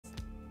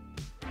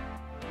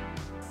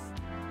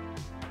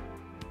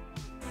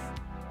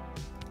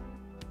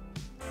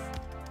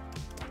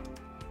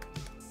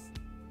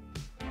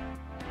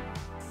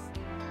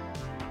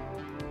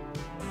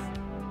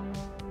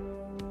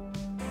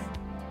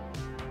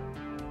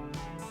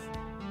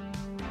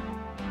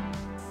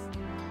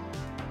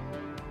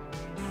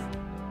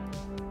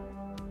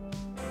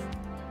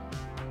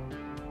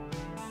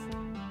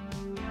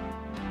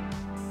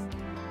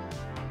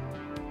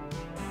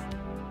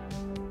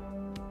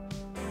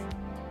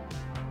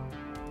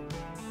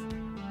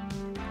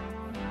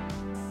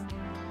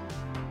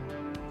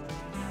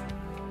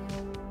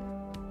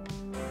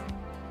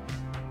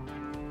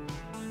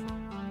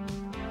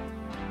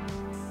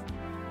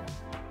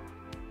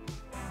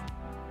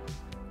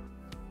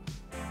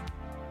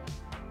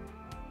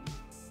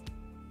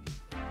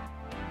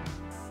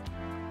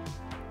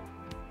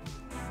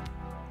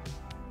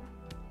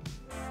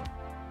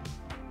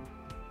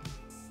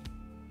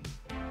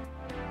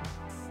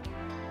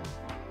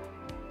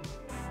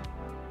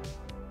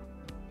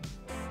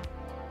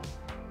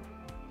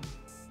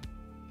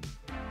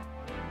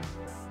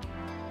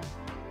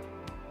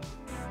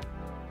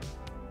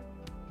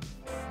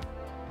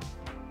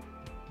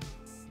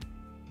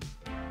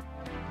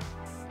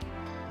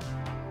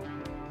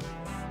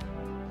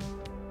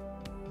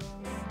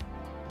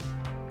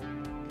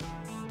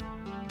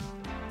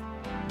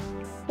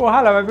Well,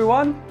 hello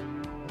everyone.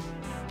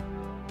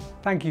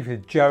 Thank you to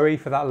Joey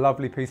for that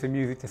lovely piece of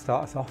music to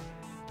start us off.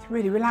 It's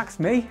really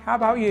relaxed me. How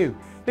about you?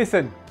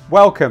 Listen,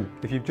 welcome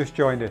if you've just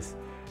joined us.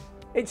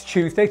 It's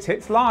Tuesday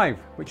Tips Live,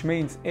 which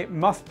means it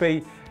must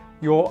be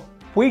your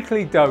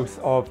weekly dose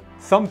of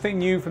something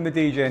new from the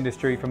DJ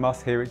industry from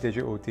us here at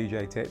Digital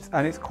DJ Tips.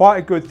 And it's quite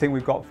a good thing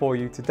we've got for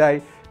you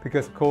today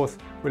because, of course,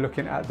 we're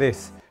looking at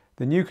this,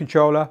 the new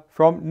controller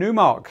from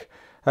Numark.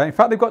 In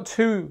fact, they've got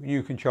two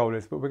new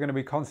controllers, but we're going to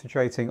be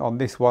concentrating on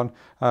this one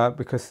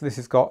because this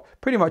has got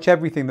pretty much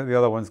everything that the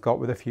other one's got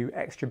with a few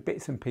extra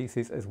bits and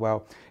pieces as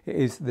well. It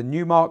is the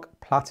Numark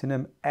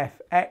Platinum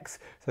FX.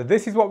 So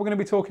this is what we're going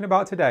to be talking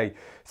about today.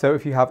 So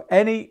if you have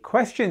any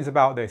questions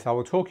about this, I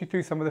will talk you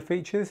through some of the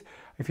features.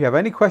 If you have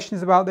any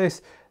questions about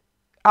this,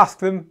 ask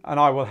them and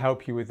I will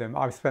help you with them.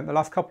 I've spent the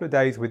last couple of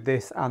days with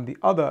this and the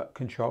other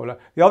controller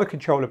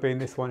being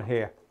this one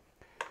here,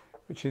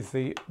 which is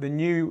the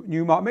new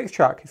Numark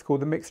Mixtrack. It's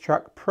called the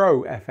Mixtrack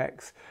Pro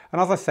FX.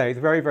 And as I say, it's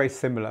very, very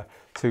similar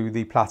to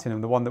the Platinum,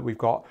 the one that we've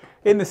got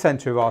in the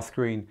center of our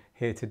screen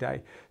here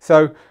today.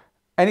 So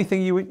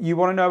anything you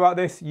want to know about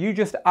this, you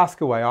just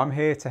ask away. I'm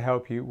here to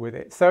help you with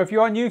it. So if you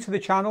are new to the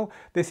channel,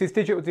 this is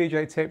Digital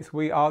DJ Tips.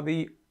 We are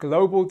the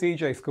global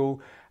DJ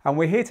school, and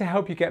we're here to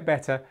help you get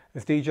better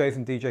as DJs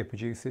and DJ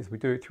producers. We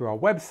do it through our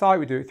website,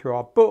 we do it through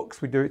our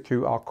books, we do it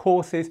through our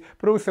courses,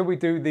 but also we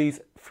do these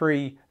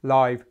free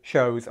live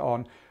shows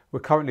we're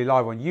currently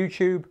live on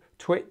YouTube,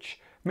 Twitch,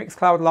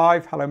 Mixcloud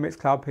Live, hello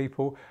Mixcloud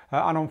people,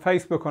 and on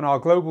Facebook on our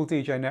Global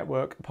DJ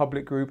Network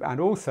public group and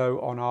also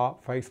on our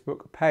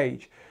Facebook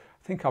page.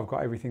 I think I've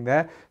got everything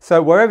there.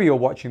 So wherever you're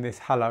watching this,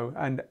 hello,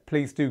 and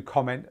please do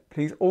comment.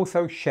 Please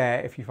also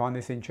share if you find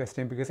this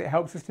interesting because it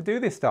helps us to do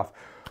this stuff.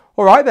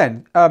 All right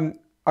then.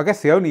 I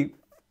guess the only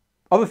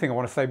other thing I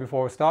want to say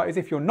before I start is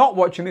if you're not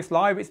watching this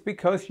live, it's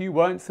because you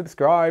weren't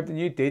subscribed and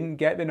you didn't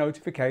get the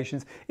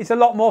notifications. It's a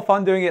lot more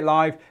fun doing it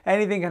live.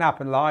 Anything can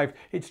happen live.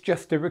 It's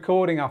just a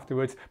recording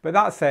afterwards. But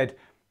that said,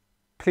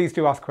 please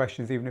do ask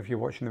questions even if you're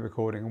watching the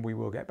recording and we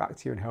will get back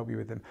to you and help you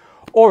with them.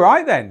 All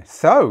right then,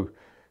 so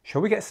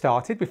shall we get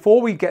started?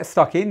 Before we get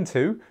stuck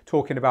into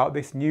talking about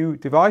this new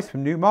device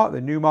from Numark,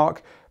 the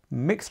Numark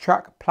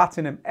Mixtrack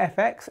Platinum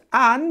FX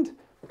and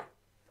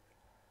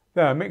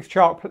the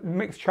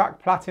Mixtrack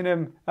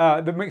Platinum,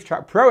 the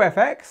Mixtrack Pro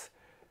FX.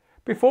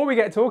 Before we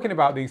get talking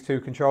about these two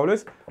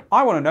controllers,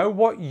 I want to know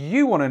what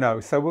you want to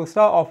know. So we'll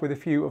start off with a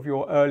few of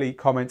your early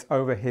comments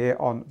over here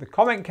on the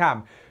comment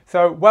cam.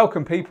 So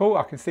welcome people.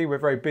 I can see we're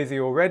very busy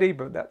already,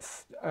 but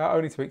that's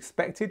only to be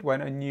expected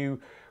when a new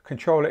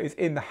controller is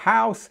in the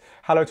house.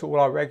 Hello to all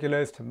our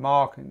regulars, to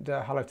Mark, and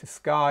hello to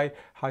Sky.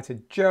 Hi to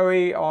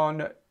Joey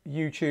on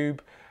YouTube.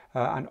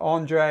 And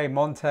Andre,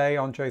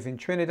 Andre's in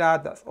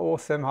Trinidad, that's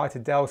awesome. Hi to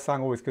Del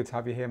Sang, always good to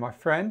have you here, my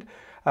friend.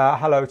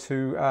 Hello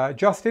to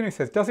Justin, who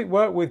says, does it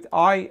work with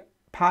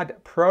iPad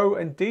Pro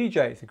and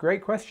DJ? It's a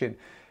great question.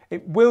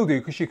 It will do,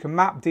 because you can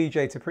map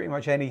DJ to pretty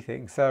much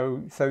anything.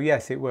 So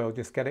yes, it will.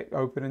 Just get it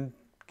open and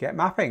get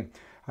mapping.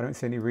 I don't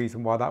see any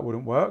reason why that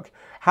wouldn't work.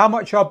 How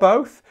much are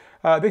both?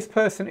 This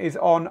person is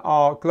on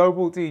our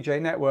Global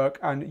DJ Network,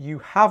 and you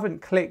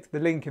haven't clicked the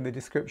link in the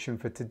description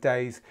for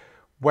today's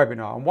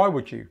webinar. And why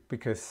would you?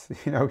 Because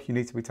you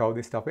need to be told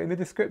this stuff. But in the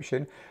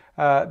description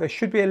there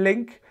should be a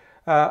link,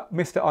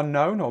 Mr.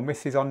 Unknown or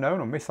Mrs. Unknown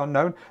or Miss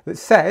Unknown, that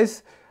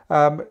says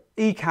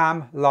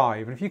Ecamm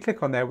Live, and if you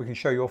click on there we can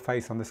show your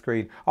face on the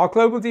screen. Our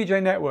Global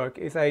DJ Network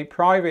is a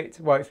private,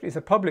 well, it's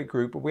a public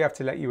group, but we have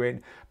to let you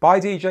in, by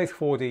DJs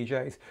for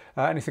DJs,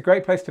 and it's a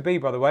great place to be,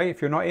 by the way.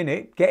 If you're not in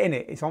it, get in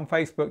it. It's on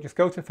Facebook. Just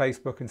go to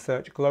Facebook and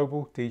search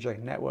Global DJ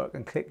Network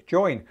and click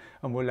join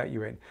and we'll let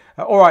you in.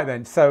 All right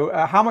then, so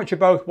how much are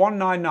both?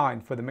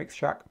 $199 for the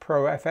Mixtrack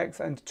Pro FX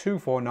and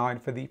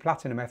 $249 for the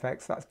Platinum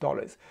FX, that's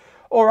dollars.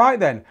 All right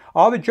then,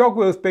 are the jog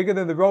wheels bigger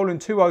than the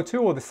Roland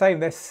 202 or the same?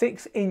 They're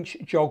 6-inch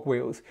jog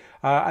wheels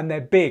and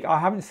they're big. I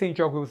haven't seen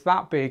jog wheels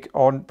that big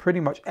on pretty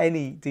much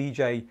any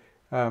DJ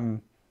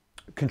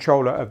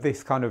controller of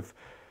this kind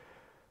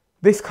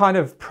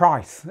of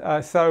price.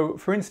 So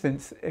for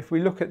instance, if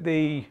we look at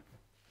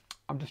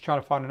I'm just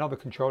trying to find another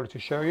controller to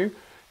show you.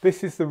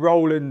 This is the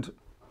Roland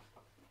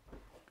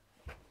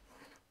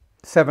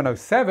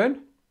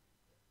 707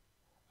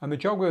 and the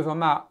jog wheels on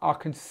that are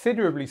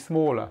considerably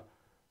smaller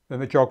than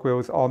the jog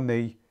wheels on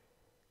the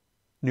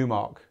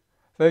Numark.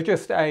 So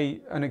just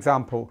an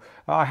example.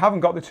 I haven't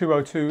got the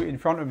 202 in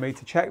front of me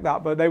to check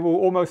that, but they will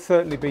almost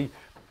certainly be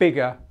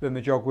bigger than the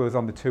jog wheels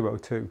on the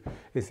 202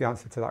 is the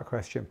answer to that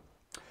question.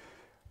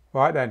 All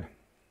right then,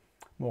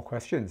 more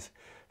questions.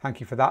 Thank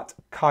you for that,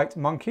 Kite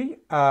Monkey.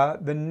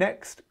 The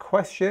next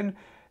question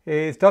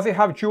is, does it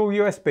have dual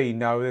USB?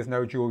 No, there's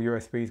no dual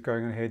USBs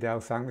going on here, Del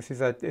Sang. This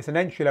is it's an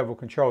entry-level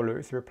controller.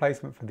 It's a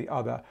replacement for the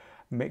other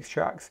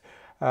Mixtracks.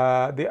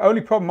 The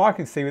only problem I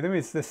can see with them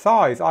is the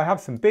size. I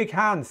have some big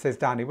hands, says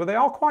Danny. Well, they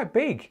are quite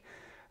big.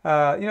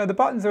 The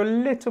buttons are a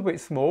little bit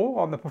small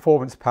on the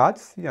performance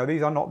pads.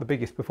 These are not the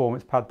biggest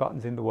performance pad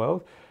buttons in the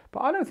world,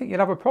 but I don't think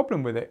you'll have a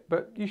problem with it,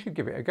 but you should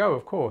give it a go,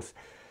 of course.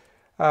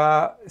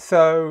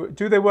 So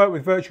do they work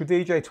with Virtual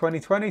DJ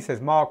 2020?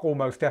 Says Mark.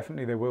 Almost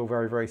definitely they will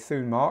very, very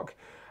soon, Mark.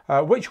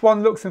 Which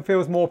one looks and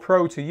feels more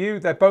pro to you?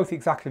 They're both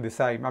exactly the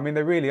same. I mean,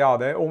 they really are.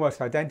 They're almost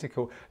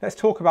identical. Let's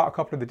talk about a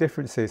couple of the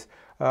differences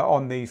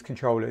on these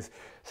controllers.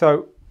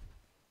 So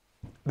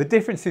the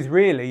differences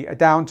really are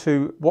down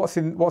to what's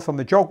on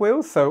the jog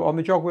wheels. So on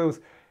the jog wheels,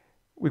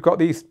 we've got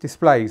these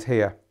displays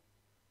here.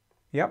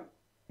 Yep,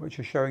 which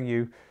are showing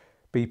you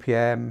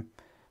BPM,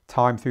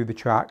 time through the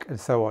track, and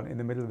so on in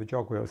the middle of the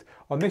jog wheels.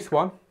 On this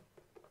one,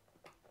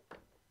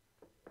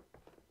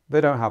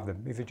 they don't have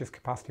them. These are just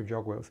capacitive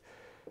jog wheels.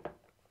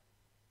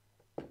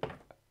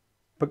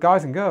 But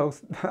guys and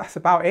girls, that's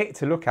about it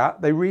to look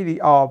at. They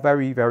really are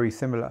very, very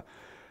similar.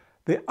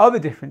 The other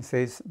difference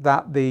is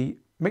that the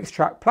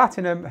Mixtrack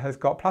Platinum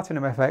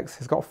Platinum FX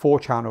has got 4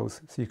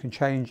 channels. So you can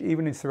change,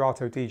 even in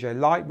Serato DJ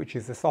Lite, which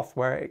is the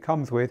software it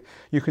comes with,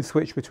 you can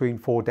switch between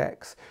 4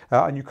 decks.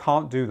 And you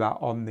can't do that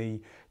on the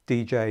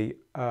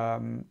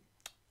on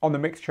the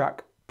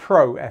Mixtrack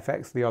Pro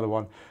FX, the other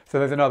one. So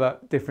there's another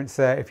difference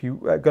there. If you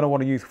are going to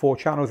want to use 4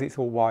 channels, it's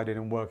all wired in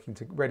and working,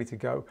 ready to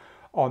go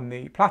on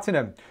the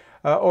Platinum.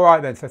 All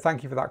right then, so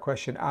thank you for that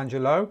question,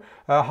 Angelo.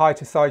 Hi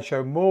to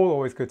Sideshow Mall,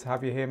 always good to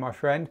have you here, my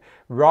friend.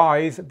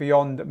 Rise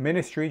Beyond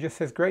Ministry just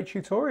says great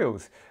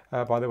tutorials.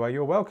 By the way,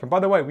 you're welcome. By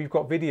the way, we've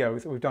got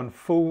videos, we've done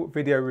full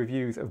video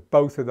reviews of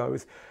both of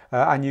those,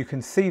 and you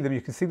can see them.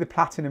 You can see the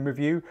Platinum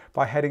review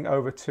by heading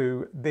over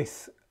to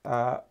this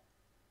URL,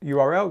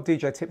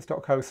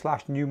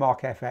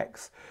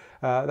 djtips.co/NumarkFX.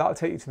 That'll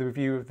take you to the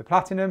review of the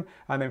Platinum,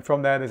 and then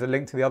from there there's a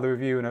link to the other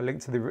review and a link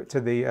to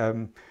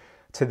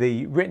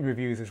the written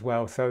reviews as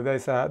well. So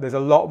there's a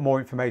lot more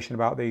information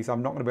about these.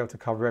 I'm not going to be able to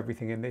cover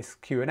everything in this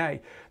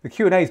Q&A. The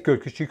Q&A is good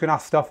because you can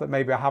ask stuff that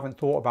maybe I haven't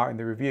thought about in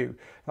the review.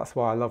 That's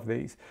why I love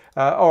these.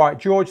 All right,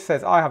 George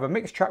says, I have a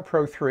Mixtrack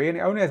Pro 3 and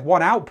it only has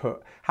 1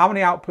 output. How many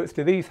outputs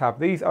do these have?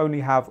 These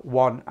only have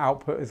 1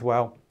 output as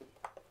well.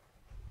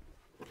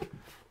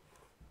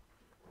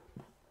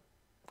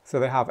 So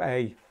they have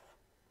a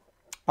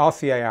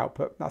RCA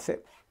output, that's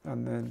it.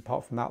 And then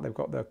apart from that, they've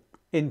got the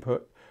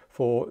input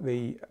for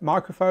the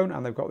microphone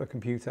and they've got the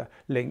computer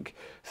link.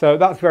 So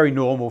that's very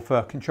normal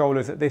for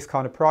controllers at this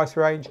kind of price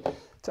range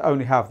to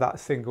only have that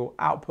single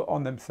output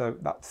on them. So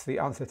that's the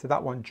answer to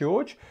that one,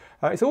 George.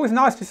 It's always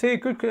nice to see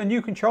a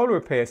new controller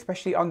appear,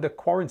 especially under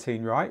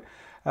quarantine, right?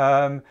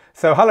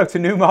 So hello to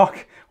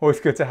Numark.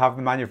 Always good to have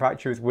the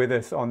manufacturers with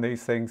us on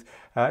these things.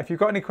 If you've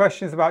got any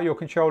questions about your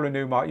controller,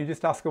 Numark, you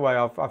just ask away.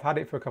 I've had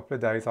it for a couple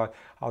of days.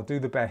 I'll do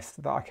the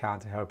best that I can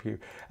to help you.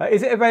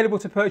 Is it available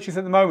to purchase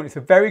at the moment? It's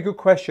a very good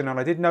question, and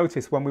I did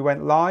notice when we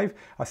went live,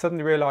 I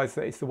suddenly realised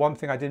that it's the one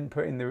thing I didn't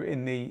put in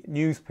the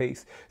news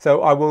piece.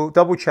 So I will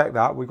double check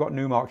that. We've got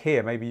Numark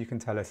here. Maybe you can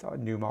tell us,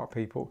 Numark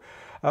people.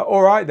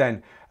 All right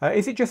then.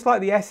 Is it just like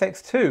the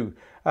SX2?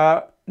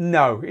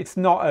 No, it's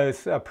not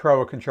as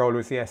pro a controller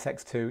as the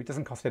SX2. It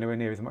doesn't cost anywhere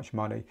near as much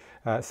money.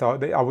 So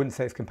I wouldn't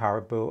say it's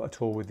comparable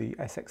at all with the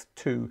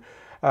SX2.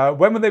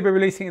 When will they be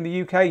releasing in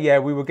the UK? Yeah,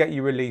 we will get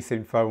you release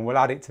info and we'll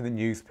add it to the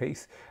news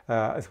piece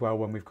as well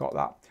when we've got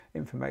that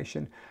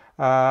information.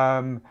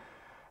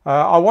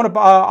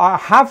 I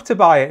have to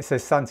buy it,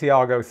 says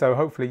Santiago. So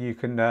hopefully you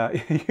can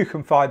you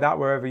can find that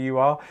wherever you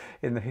are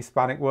in the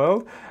Hispanic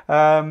world.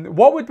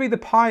 What would be the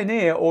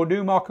Pioneer or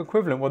Numark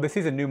equivalent? Well, this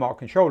is a Numark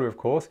controller, of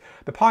course.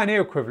 The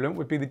Pioneer equivalent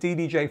would be the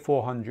DDJ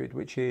 400,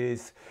 which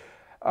is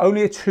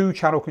only a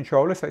 2-channel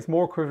controller, so it's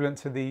more equivalent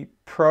to the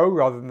Pro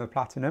rather than the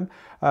Platinum.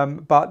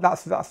 But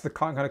that's the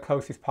kind of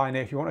closest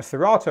Pioneer. If you want a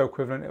Serato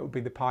equivalent, it would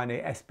be the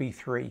Pioneer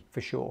SB3 for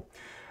sure.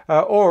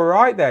 All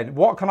right then,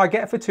 what can I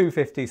get for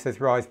 $250, says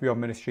Rise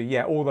Beyond Ministry?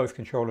 Yeah, all those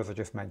controllers I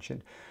just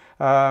mentioned.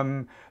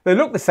 They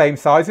look the same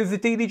size as the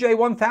DDJ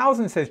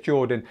 1000, says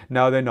Jordan.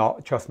 No, they're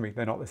not. Trust me,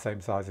 they're not the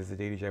same size as the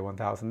DDJ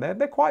 1000.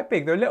 They're quite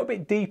big. They're a little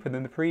bit deeper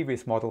than the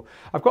previous model.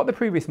 I've got the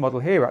previous model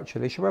here,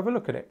 actually. Shall we have a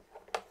look at it?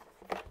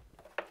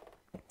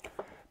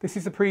 This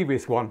is the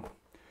previous one.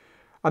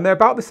 And they're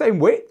about the same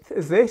width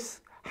as this.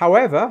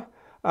 However,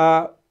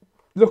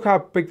 look how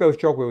big those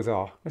jog wheels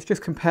are. Let's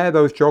just compare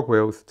those jog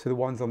wheels to the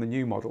ones on the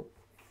new model.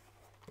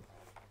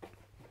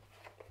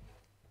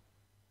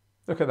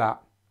 Look at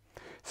that.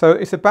 So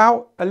it's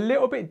about a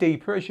little bit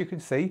deeper, as you can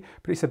see,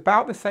 but it's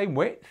about the same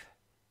width.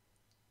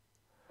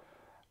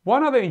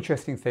 One other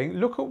interesting thing,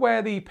 look at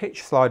where the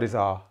pitch sliders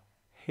are.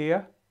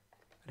 Here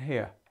and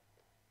here.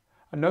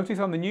 And notice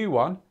on the new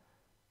one,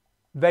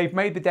 they've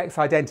made the decks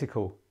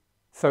identical.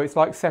 So it's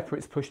like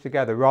separates pushed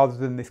together rather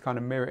than this kind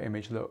of mirror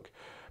image look.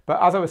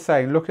 But as I was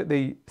saying, look at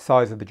the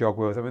size of the jog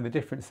wheels. I mean, the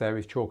difference there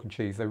is chalk and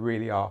cheese. They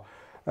really are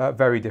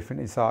very different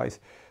in size.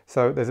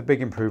 So there's a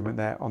big improvement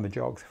there on the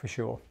jogs for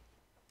sure.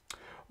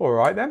 All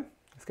right then,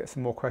 let's get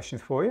some more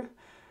questions for you.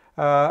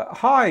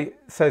 Hi,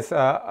 says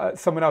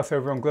someone else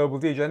over on Global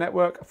DJ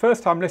Network.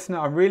 First time listener,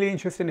 I'm really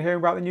interested in hearing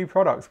about the new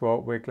products.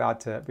 Well, we're glad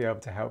to be able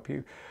to help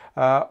you.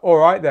 All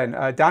right then,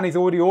 Danny's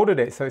already ordered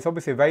it, so it's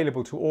obviously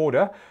available to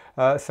order.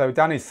 So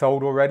Danny's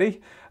sold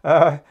already.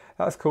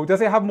 That's cool.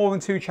 Does it have more than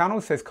 2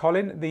 channels, says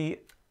Colin?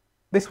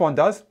 This one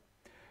does,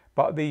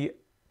 but the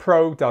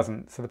Pro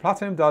doesn't. So the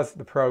Platinum does,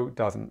 the Pro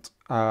doesn't.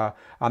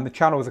 And the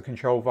channels are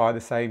controlled via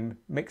the same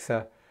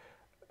mixer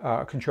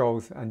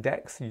controls and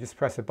decks. You just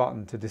press a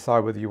button to decide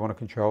whether you want to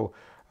control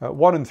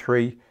 1 and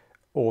 3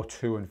 or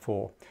 2 and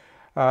 4.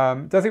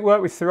 Does it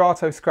work with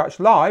Serato Scratch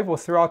Live or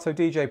Serato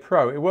DJ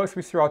Pro? It works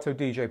with Serato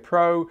DJ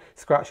Pro.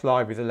 Scratch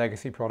Live is a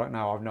legacy product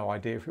now. I've no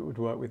idea if it would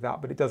work with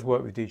that, but it does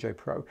work with DJ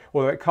Pro.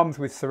 Although it comes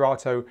with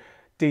Serato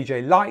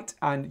DJ Lite,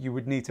 and you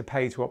would need to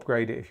pay to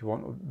upgrade it if you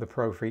want the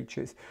Pro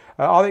features.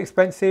 Are they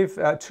expensive?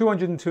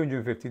 $200 and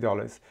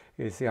 $250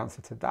 is the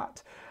answer to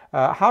that.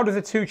 How does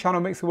a 2-channel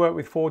mixer work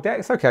with 4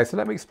 decks? Okay, so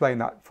let me explain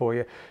that for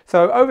you.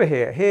 So over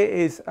here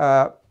is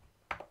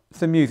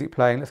some music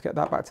playing. Let's get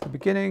that back to the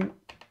beginning.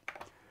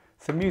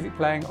 Some music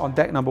playing on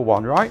deck number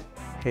 1, right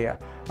here.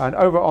 And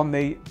over on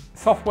the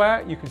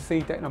software, you can see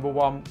deck number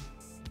 1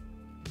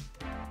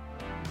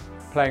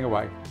 playing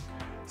away.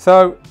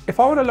 So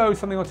if I want to load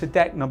something onto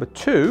deck number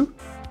 2,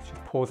 let's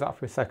just pause that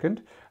for a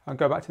second and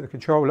go back to the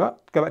controller,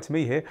 go back to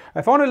me here.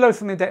 If I want to load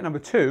something on deck number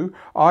 2,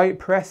 I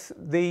press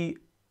the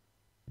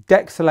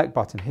deck select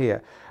button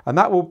here, and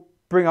that will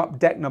bring up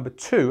deck number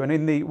 2. And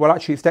in the, well,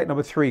 actually it's deck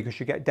number 3, because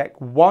you get deck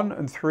 1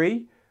 and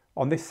 3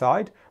 on this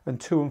side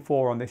and 2 and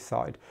 4 on this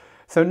side.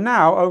 So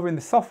now over in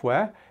the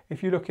software,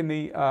 if you look in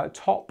the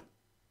top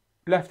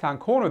left-hand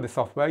corner of the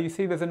software, you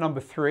see there's a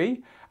number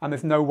 3 and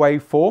there's no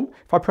waveform.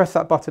 If I press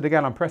that button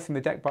again, I'm pressing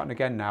the deck button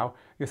again now,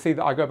 you'll see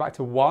that I go back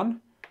to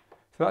 1.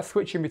 So that's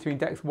switching between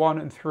decks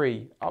 1 and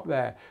 3 up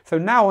there. So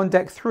now on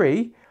deck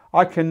 3,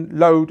 I can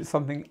load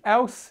something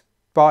else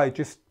by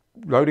just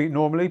loading it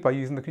normally by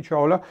using the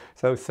controller.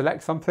 So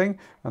select something,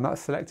 and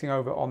that's selecting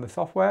over on the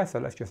software. So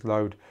let's just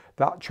load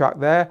that track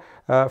there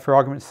for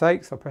argument's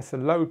sake. So I'll press the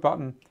load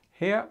button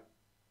here.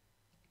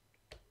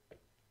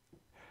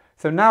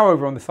 So now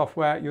over on the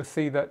software, you'll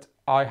see that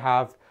I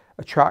have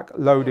a track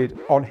loaded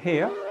on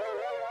here.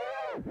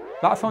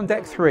 That's on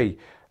deck 3.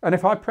 And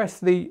if I press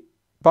the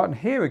button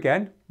here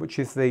again, which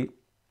is the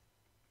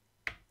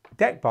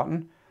deck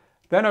button,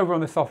 then over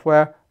on the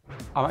software,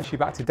 I'm actually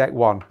back to deck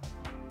 1.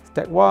 It's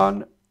deck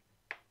 1,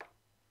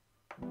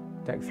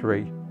 deck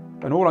 3.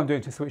 And all I'm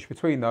doing to switch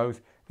between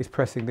those is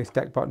pressing this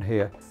deck button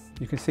here.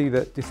 You can see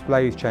that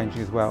display is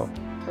changing as well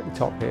at the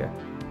top here.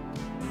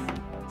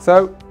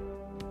 So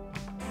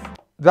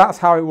that's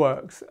how it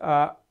works,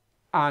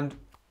 and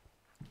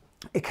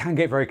it can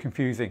get very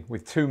confusing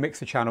with 2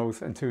 mixer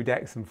channels and 2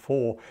 decks and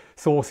 4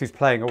 sources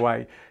playing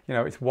away. You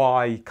know, it's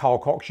why Carl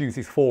Cox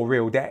uses 4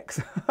 real decks,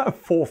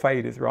 4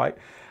 faders, right?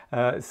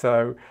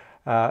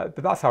 But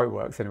that's how it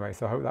works anyway,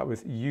 so I hope that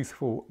was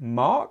useful,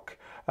 Mark.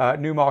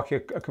 Numark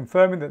are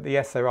confirming that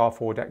yes, there are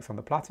 4 decks on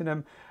the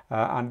Platinum,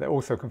 and they're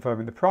also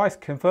confirming the price.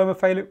 Confirm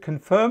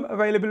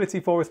availability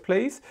for us,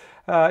 please.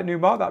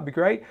 Numark, that'd be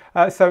great.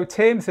 So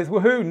Tim says,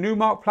 woohoo,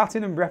 Numark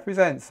Platinum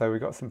represents. So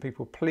we've got some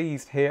people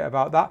pleased here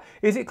about that.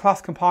 Is it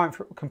class compliant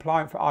for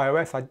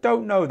iOS? I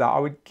don't know that. I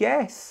would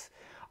guess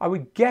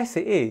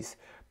it is,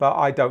 but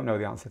I don't know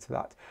the answer to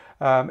that.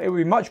 It would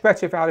be much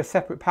better if it had a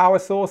separate power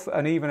source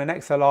and even an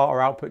XLR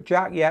or output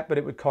jack, but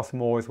it would cost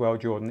more as well,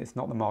 Jordan. It's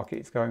not the market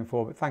it's going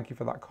for, but thank you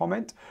for that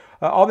comment.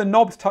 Are the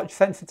knobs touch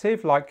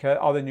sensitive like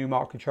other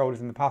Numark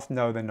controllers in the past?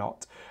 No, they're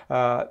not.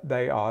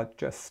 They are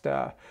just,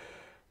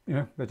 you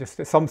know, they're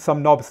just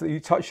some knobs that you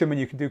touch them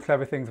and you can do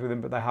clever things with them,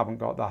 but they haven't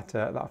got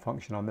that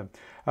function on them.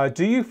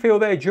 Do you feel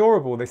they're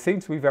durable? They seem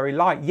to be very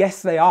light.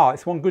 Yes, they are.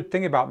 It's one good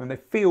thing about them. They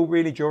feel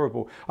really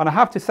durable. And I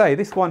have to say,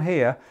 this one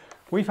here,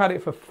 we've had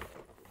it for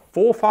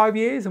 4 or 5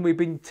 years and we've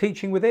been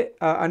teaching with it,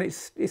 and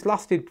it's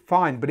lasted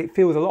fine, but it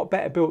feels a lot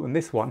better built than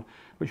this one,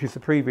 which is the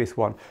previous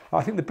one.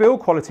 I think the build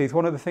quality is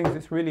one of the things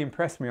that's really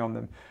impressed me on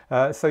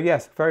them. So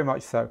yes, very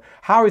much so.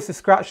 How is the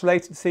scratch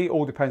latency?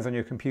 All depends on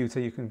your computer.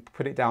 You can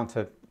put it down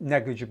to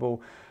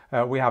negligible.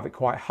 We have it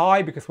quite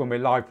high because when we're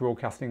live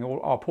broadcasting,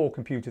 all our poor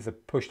computers are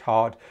pushed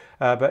hard.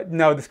 But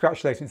no, the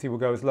scratch latency will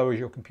go as low as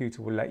your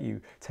computer will let you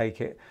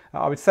take it.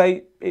 I would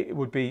say it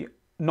would be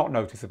not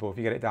noticeable if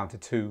you get it down to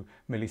 2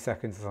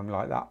 milliseconds or something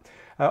like that.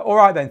 All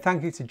right then,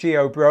 thank you to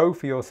GeoBro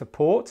for your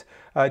support.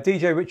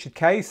 DJ Richard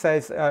K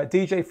says,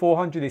 DJ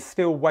 400 is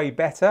still way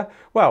better.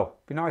 Well,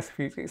 it'd be nice if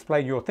you could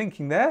explain your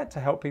thinking there to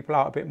help people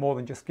out a bit more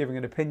than just giving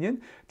an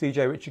opinion.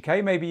 DJ Richard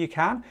K, maybe you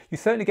can. You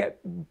certainly get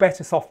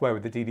better software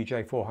with the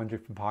DJ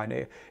 400 from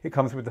Pioneer. It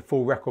comes with the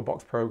full record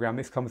box program.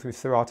 This comes with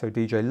Serato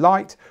DJ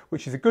Lite,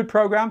 which is a good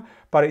program,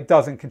 but it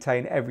doesn't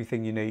contain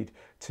everything you need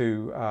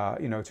to,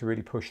 you know, to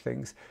really push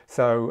things.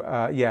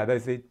 So yeah,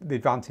 there's the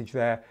advantage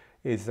there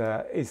is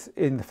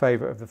in the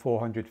favour of the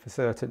 400 for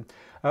certain.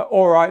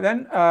 All right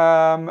then,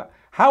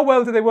 how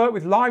well do they work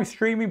with live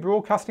streaming,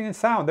 broadcasting and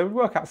sound? They would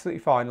work absolutely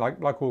fine,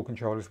 like all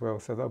controllers will,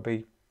 so they'll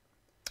be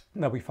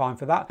fine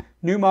for that.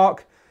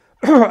 Numark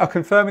are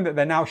confirming that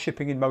they're now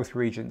shipping in most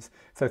regions,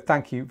 so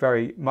thank you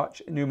very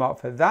much, Numark,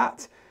 for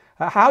that.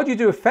 How do you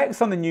do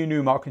effects on the new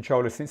Numark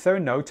controller since there are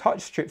no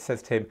touch strips,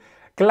 says Tim?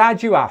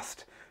 Glad you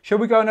asked. Shall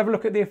we go and have a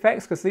look at the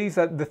effects? Because these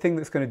are the thing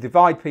that's going to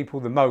divide people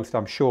the most,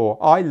 I'm sure.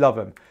 I love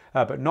them,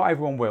 but not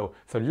everyone will.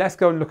 So let's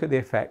go and look at the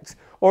effects.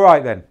 All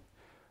right then.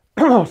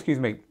 Excuse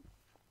me. I'm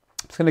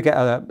just going to get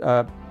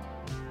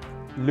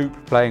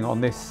loop playing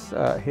on this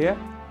here.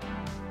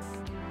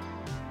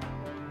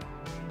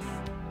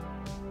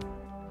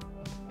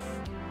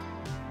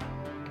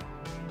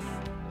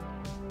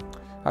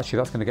 Actually,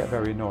 that's going to get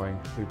very annoying,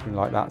 looping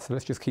like that. So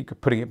let's just keep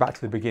putting it back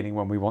to the beginning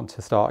when we want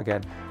to start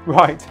again.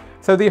 Right,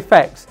 so the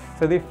effects.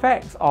 So the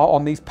effects are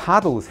on these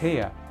paddles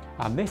here.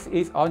 And this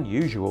is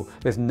unusual.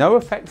 There's no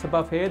effects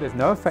above here. There's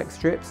no effect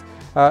strips.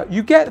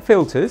 You get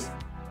filters.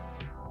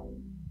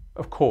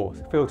 Of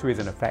course, filter is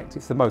an effect.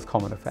 It's the most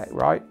common effect,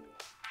 right?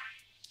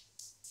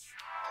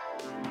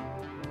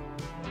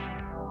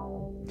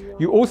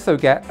 You also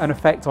get an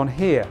effect on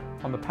here,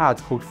 on the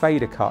pads, called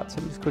fader cut. So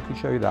let me just quickly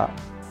show you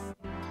that.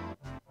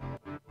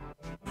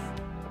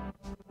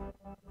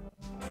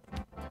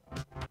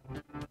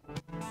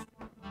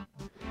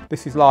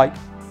 This is like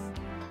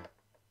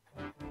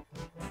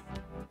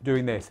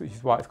doing this, which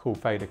is why it's called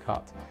fader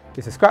cut.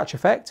 It's a scratch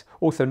effect,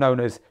 also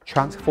known as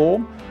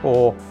transform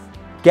or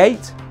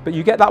gate, but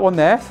you get that one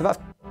there, so that's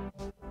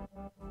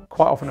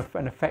quite often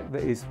an effect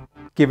that is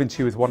given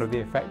to you as one of the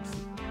effects.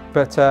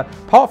 But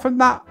apart from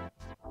that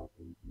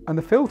and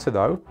the filter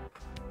though,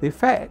 the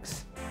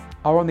effects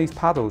are on these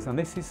paddles, and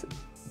this is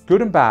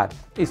good and bad.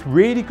 It's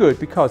really good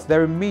because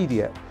they're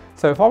immediate.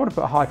 So if I want to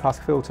put a high pass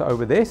filter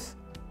over this,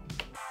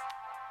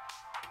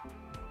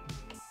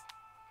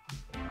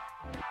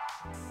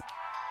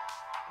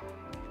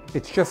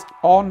 it's just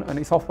on and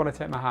it's off when I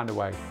take my hand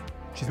away,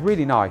 which is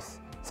really nice.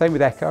 Same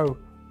with echo.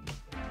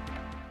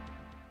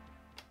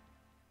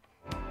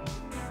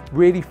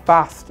 Really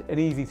fast and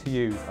easy to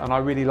use, and I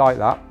really like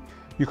that.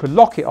 You can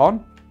lock it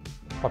on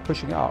by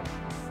pushing it up.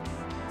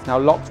 It's now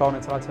locked on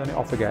until I turn it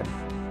off again.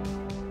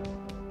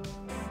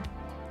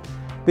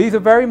 These are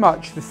very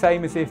much the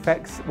same as the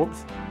effects,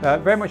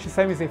 very much the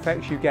same as the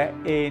effects you get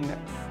in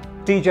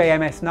DJ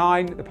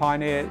MS9, the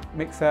Pioneer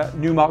mixer,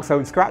 Numark's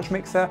own scratch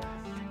mixer.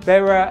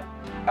 They're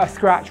a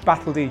scratch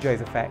battle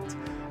DJs effect,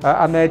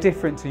 and they're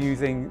different to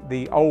using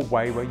the old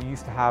way where you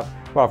used to have,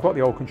 well, I've got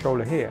the old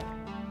controller here,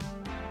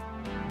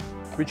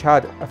 which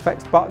had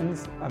effects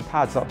buttons and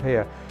pads up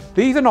here.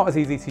 These are not as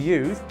easy to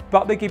use,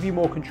 but they give you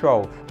more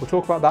control. We'll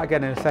talk about that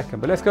again in a second,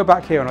 but let's go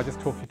back here and I'll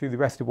just talk you through the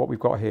rest of what we've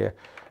got here.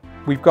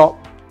 We've got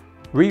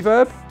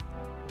reverb,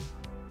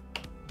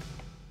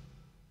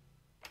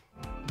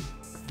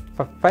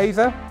 for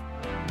phaser,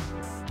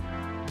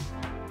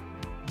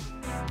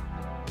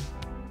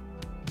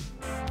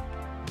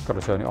 got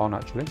to turn it on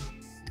actually.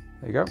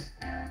 There you go.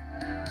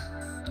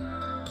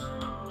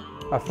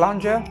 A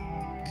flanger.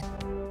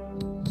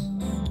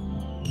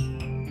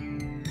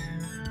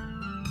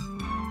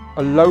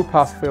 A low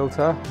pass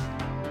filter.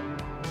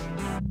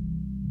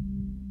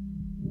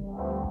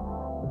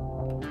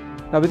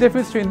 Now the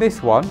difference between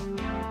this one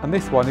and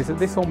this one is that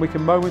this one we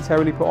can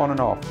momentarily put on and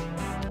off.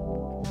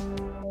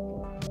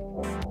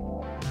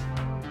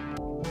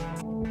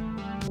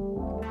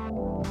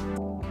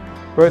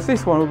 Whereas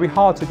this one would be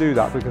hard to do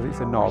that because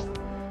it's a knob.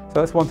 So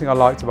that's one thing I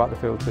liked about the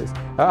filters,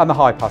 and the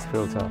high pass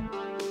filter.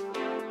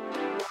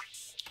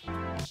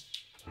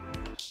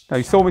 Now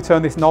you saw me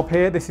turn this knob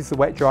here. This is the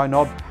wet dry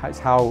knob. It's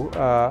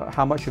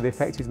how much of the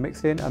effect is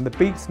mixed in, and the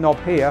beats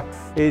knob here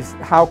is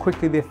how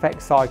quickly the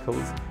effect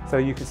cycles. So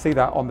you can see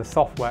that on the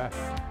software.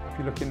 If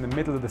you look in the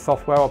middle of the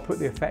software, I'll put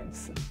the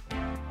effects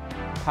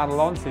panel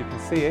on so you can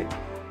see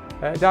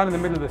it. Down in the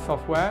middle of the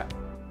software,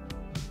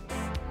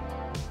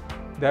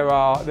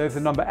 there's a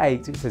number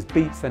 8, it says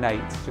beats and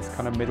 8, just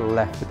kind of middle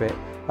left a bit.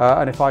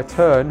 And if I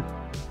turn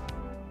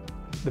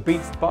the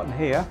beats button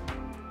here,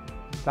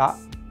 that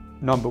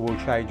number will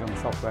change on the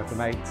software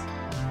from 8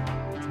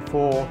 to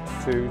 4,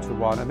 2 to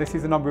 1. And this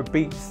is the number of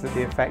beats that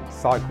the effect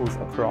cycles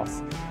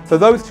across. So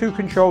those two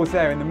controls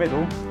there in the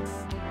middle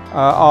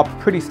are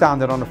pretty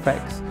standard on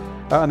effects.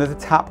 And there's a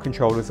tap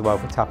control as well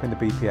for tapping the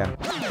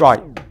BPM.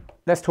 Right,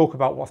 let's talk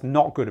about what's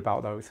not good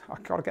about those.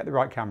 I've got to get the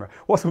right camera.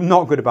 What's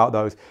not good about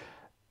those?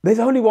 There's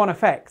only one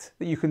effect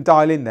that you can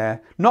dial in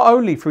there, not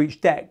only for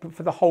each deck, but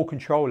for the whole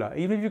controller.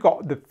 Even if you've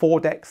got the 4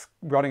 decks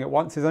running at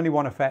once, there's only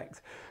one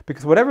effect,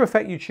 because whatever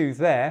effect you choose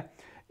there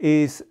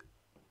is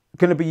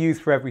going to be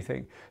used for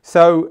everything.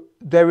 So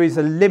there is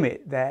a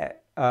limit there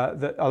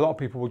that a lot of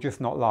people will just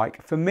not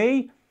like. For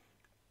me,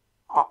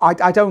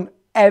 I don't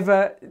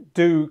ever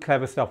do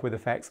clever stuff with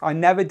effects. I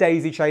never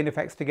daisy chain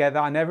effects together.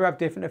 I never have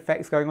different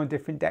effects going on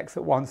different decks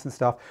at once and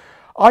stuff.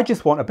 I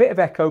just want a bit of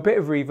echo, a bit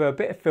of reverb, a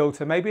bit of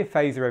filter, maybe a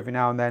phaser every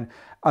now and then.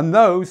 And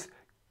those,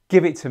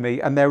 give it to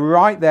me. And they're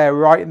right there,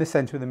 right in the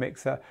center of the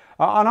mixer.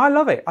 And I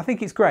love it. I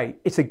think it's great.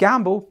 It's a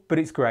gamble, but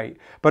it's great.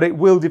 But it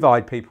will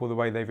divide people the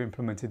way they've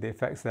implemented the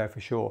effects there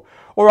for sure.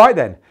 All right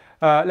then,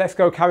 let's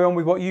go carry on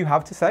with what you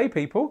have to say,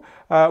 people.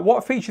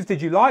 What features did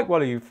you like?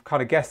 Well, you've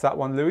kind of guessed that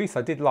one, Luis.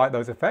 I did like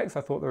those effects.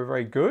 I thought they were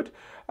very good.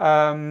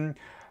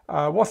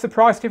 What's the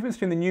price difference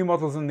between the new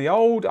models and the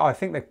old? I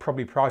think they're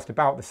probably priced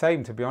about the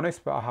same, to be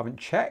honest, but I haven't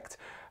checked.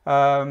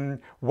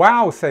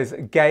 Wow says,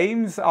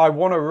 games, I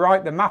want to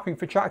write the mapping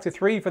for Tractor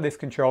 3 for this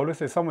controller,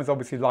 so someone's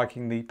obviously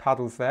liking the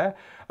paddles there.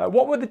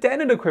 What would the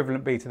Denon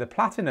equivalent be to the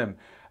Platinum?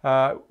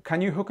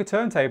 Can you hook a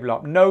turntable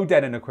up? No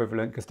Denon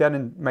equivalent, because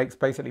Denon makes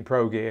basically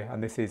pro gear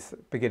and this is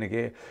beginner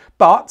gear.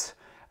 But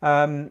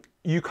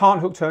you can't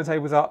hook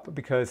turntables up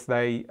because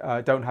they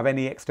don't have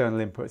any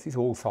external inputs, it's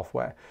all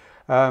software.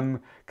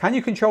 Can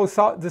you control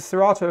the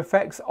Serato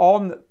effects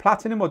on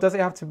Platinum, or does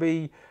it have to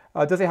be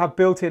does it have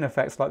built-in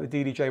effects like the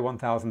DDJ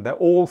 1000? They're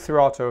all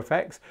Serato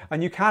effects,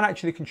 and you can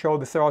actually control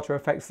the Serato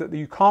effects that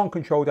you can't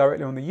control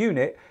directly on the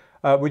unit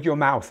with your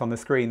mouse on the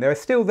screen. They're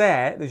still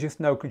there, there's just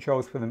no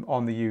controls for them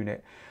on the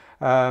unit.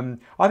 I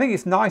think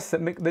it's nice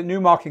that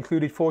Numark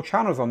included 4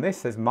 channels on this,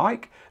 says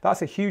Mike.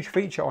 That's a huge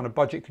feature on a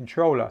budget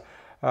controller.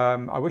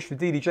 I wish the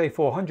DDJ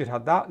 400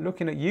 had that.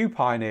 Looking at you,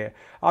 Pioneer.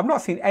 I've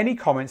not seen any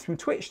comments from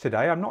Twitch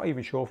today. I'm not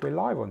even sure if we're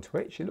live on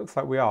Twitch. It looks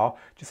like we are.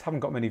 Just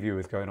haven't got many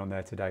viewers going on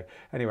there today.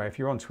 Anyway, if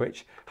you're on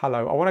Twitch,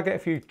 hello. I want to get a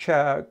few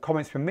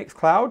comments from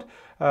Mixcloud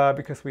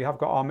because we have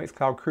got our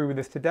Mixcloud crew with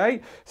us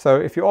today.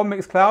 So if you're on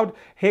Mixcloud,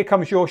 here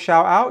comes your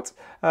shout out.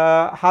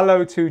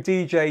 Hello to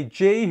DJ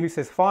G, who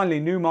says,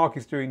 finally, Numark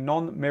is doing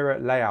non-mirror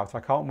layout. I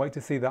can't wait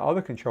to see that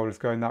other controllers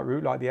going that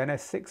route, like the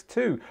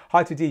NS62.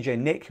 Hi to DJ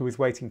Nick, who was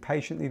waiting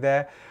patiently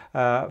there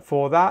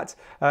for that.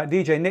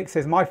 DJ Nick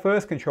says, my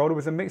first controller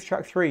was a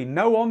Mixtrack 3,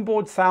 no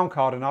onboard sound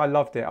card, and I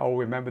loved it. I'll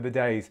remember the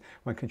days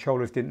when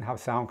controllers didn't have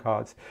sound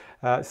cards.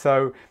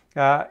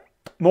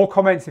 More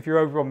comments if you're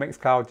over on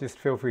Mixcloud, just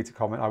feel free to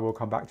comment. I will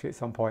come back to it at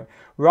some point.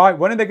 Right,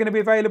 when are they going to be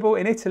available?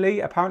 In Italy,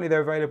 apparently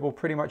they're available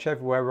pretty much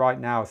everywhere right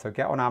now, so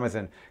get on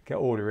Amazon, get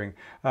ordering.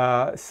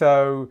 How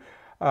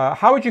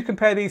would you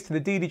compare these to the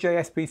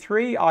DDJ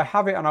SB3? I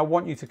have it and I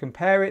want you to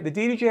compare it. The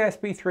DDJ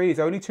SB3 is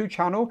only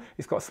 2-channel,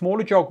 it's got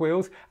smaller jog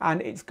wheels,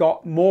 and it's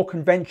got more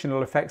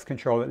conventional effects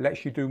control that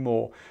lets you do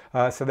more.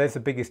 So there's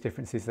the biggest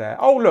differences there.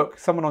 Oh look,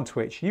 someone on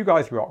Twitch. You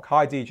guys rock.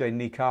 Hi DJ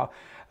Nika.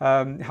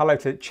 Hello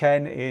to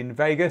Chen in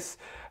Vegas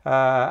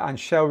and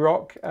Shell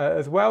Rock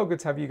as well. Good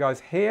to have you guys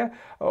here.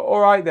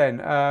 All right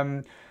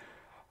then.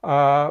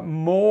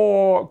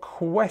 More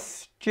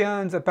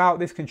questions about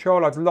this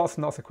controller. There's lots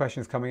and lots of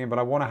questions coming in, but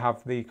I want to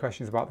have the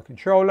questions about the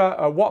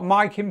controller. What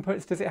mic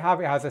inputs does it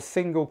have? It has a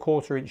single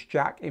 1/4-inch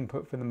jack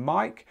input for the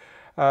mic.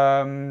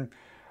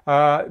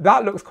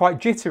 That looks quite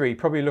jittery,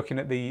 probably looking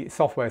at the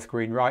software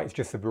screen, right? It's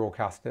just the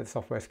broadcaster. The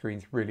software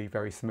screen's really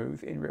very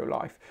smooth in real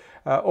life.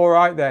 All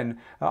right then.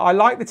 I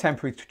like the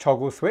temporary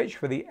toggle switch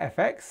for the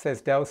FX,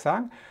 says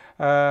Delsang.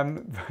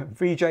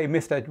 VJ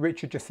Mr.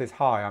 Richard just says,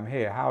 hi, I'm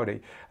here,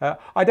 howdy.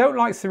 I don't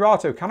like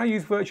Serato. Can I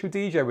use Virtual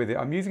DJ with it?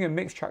 I'm using a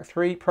Mixtrack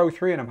 3 Pro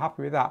 3 and I'm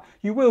happy with that.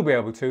 You will be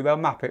able to. They'll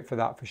map it for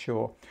that for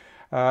sure.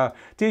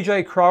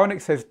 DJ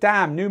Cryonic says,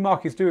 damn,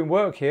 Numark is doing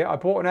work here. I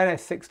bought an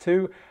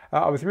NS62.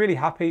 I was really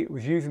happy.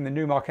 Was using the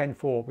Numark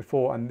N4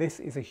 before, and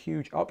this is a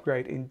huge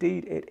upgrade.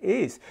 Indeed, it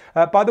is.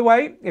 By the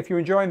way, if you're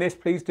enjoying this,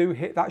 please do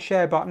hit that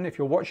share button. If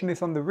you're watching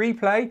this on the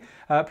replay,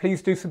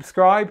 please do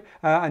subscribe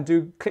and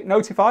do click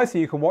notify so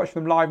you can watch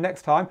them live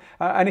next time.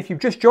 And if you've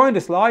just joined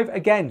us live,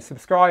 again,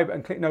 subscribe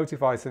and click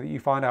notify so that you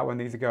find out when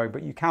these are going.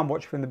 But you can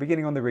watch from the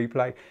beginning on the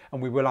replay,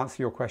 and we will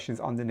answer your questions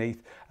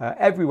underneath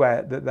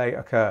everywhere that they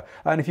occur.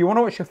 And if you want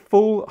to watch a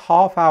full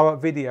half-hour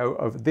video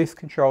of this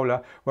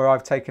controller where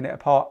I've taken it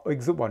apart,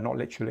 well, not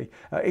literally,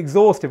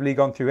 exhaustively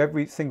gone through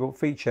every single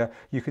feature,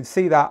 you can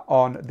see that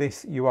on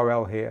this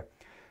URL here,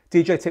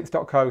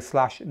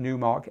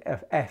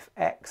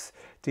 djtips.co/numarkfx,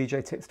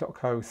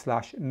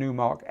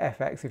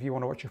 djtips.co/numarkfx if you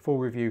want to watch a full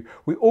review.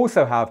 We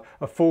also have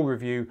a full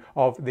review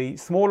of the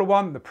smaller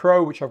one, the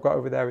Pro, which I've got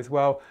over there as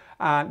well,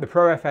 and the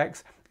Pro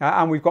FX,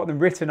 and we've got them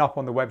written up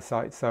on the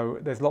website, so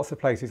there's lots of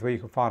places where you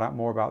can find out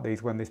more about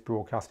these when this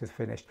broadcast is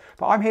finished.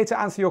 But I'm here to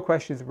answer your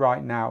questions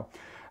right now.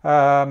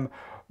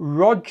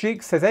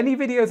 Rodjik says, any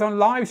videos on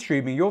live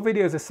streaming? Your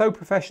videos are so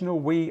professional.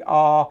 We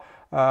are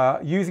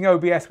using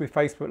OBS with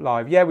Facebook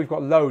Live. Yeah, we've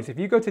got loads. If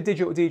you go to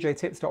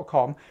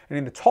digitaldjtips.com and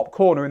in the top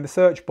corner in the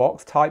search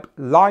box, type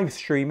live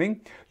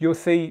streaming, you'll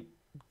see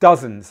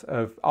dozens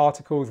of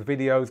articles,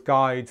 videos,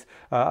 guides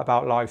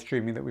about live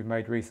streaming that we've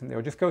made recently.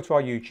 Or just go to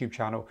our YouTube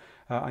channel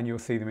and you'll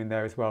see them in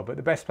there as well. But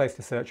the best place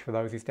to search for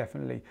those is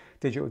definitely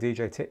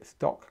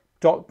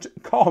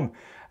digitaldjtips.com.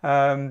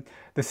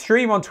 The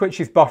stream on Twitch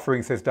is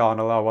buffering, says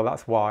Darnell. Oh, well,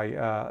 that's why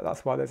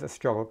there's a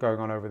struggle going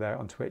on over there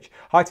on Twitch.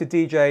 Hi to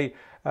DJ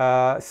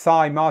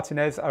Cy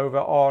Martinez over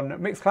on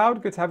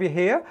Mixcloud. Good to have you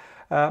here,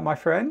 my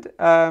friend.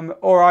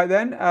 All right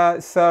then.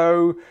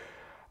 Do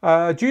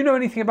you know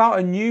anything about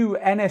a new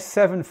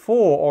NS74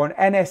 or an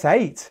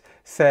NS8?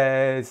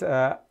 Says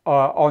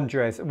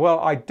Andres. Well,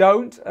 I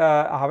don't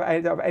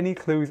have any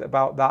clues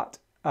about that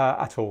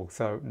at all,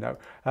 so no.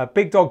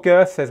 Big Dog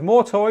Girth says,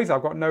 more toys.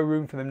 I've got no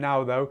room for them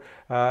now though.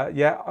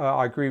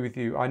 I agree with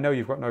you. I know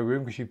you've got no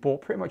room because you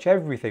bought pretty much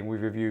everything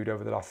we've reviewed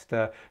over the last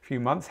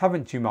few months,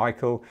 haven't you,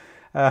 Michael?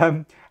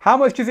 How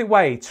much does it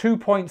weigh? 2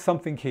 point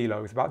something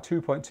kilos, about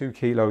 2.2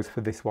 kilos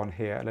for this one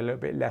here, and a little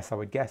bit less I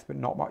would guess, but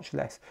not much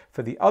less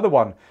for the other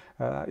one.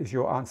 Is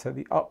your answer,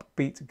 the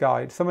Upbeat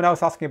Guide. Someone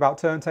else asking about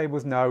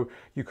turntables. No,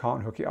 you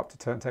can't hook it up to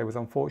turntables,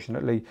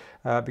 unfortunately,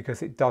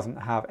 because it doesn't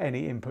have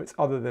any inputs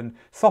other than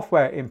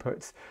software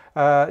inputs.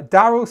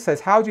 Daryl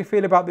says, how do you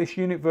feel about this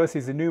unit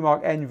versus the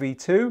Numark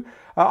NV2?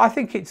 I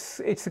think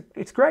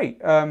it's great.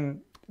 The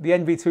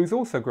NV2 is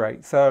also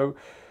great. So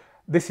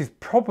this is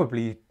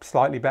probably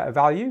slightly better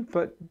value,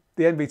 but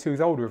the NV2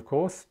 is older, of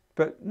course.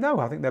 But no,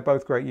 I think they're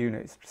both great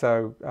units.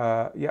 So,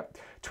 yeah.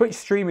 Twitch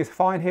stream is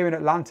fine here in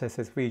Atlanta,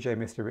 says VJ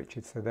Mr.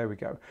 Richards. So there we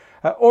go.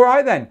 All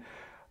right, then.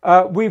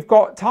 We've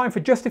got time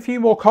for just a few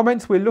more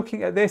comments. We're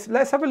looking at this.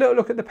 Let's have a little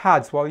look at the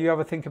pads while you have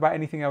a think about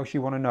anything else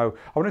you want to know.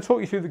 I want to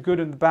talk you through the good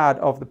and the bad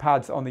of the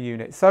pads on the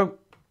unit. So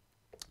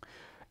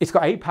it's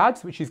got 8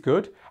 pads, which is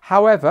good.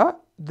 However,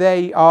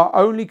 they are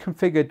only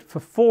configured for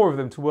 4 of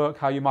them to work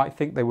how you might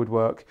think they would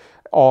work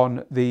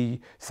on the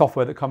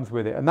software that comes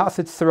with it. And that's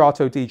a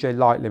Serato DJ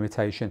Lite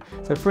limitation.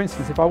 So for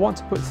instance, if I want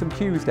to put some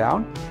cues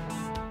down,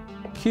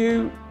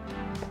 Q,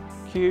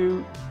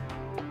 Q,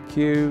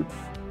 Q,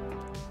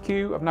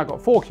 Q, I've now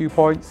got 4 cue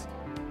points.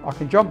 I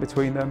can jump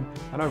between them,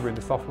 and over in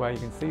the software you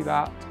can see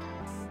that.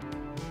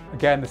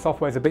 Again, the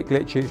software is a bit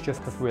glitchy, it's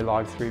just because we're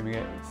live streaming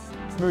it.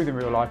 It's smooth in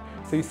real life.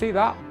 So you see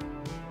that?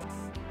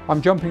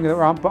 I'm jumping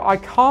around, but I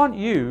can't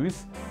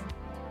use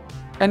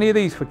any of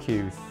these for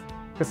cues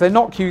because they're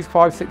not cues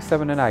 5, 6,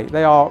 7 and 8.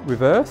 They are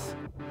reverse,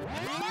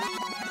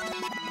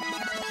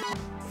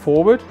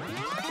 forward,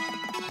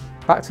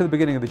 back to the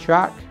beginning of the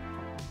track,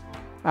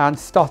 and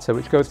stutter,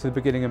 which goes to the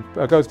beginning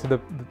and goes to the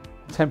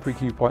temporary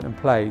cue point and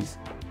plays.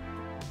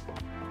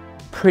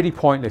 Pretty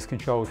pointless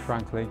controls,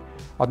 frankly.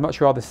 I'd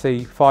much rather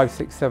see 5,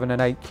 6, 7 and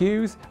 8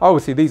 cues.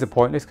 Obviously these are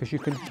pointless because you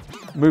can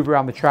move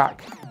around the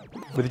track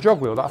with a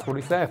jog wheel. That's what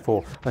it's there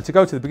for. And to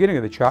go to the beginning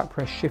of the track,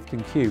 press shift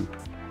and Q.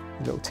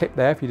 A little tip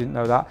there if you didn't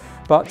know that.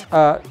 But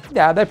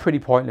yeah, they're pretty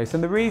pointless.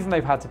 And the reason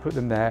they've had to put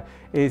them there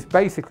is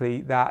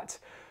basically that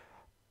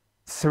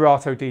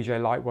Serato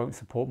DJ Lite won't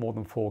support more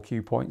than 4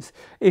 cue points.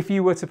 If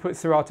you were to put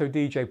Serato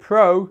DJ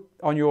Pro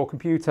on your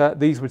computer,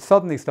 these would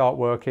suddenly start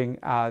working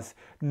as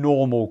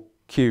normal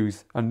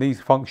cues, and these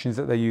functions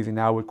that they're using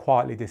now would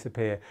quietly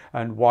disappear.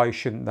 And why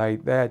shouldn't they?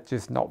 They're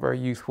just not very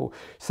useful.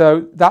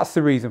 So that's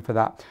the reason for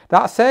that.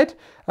 That said,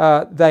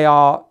 they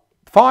are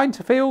fine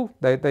to feel.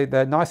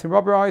 They're nice and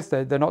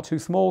rubberized. They're not too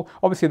small.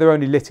 Obviously, they're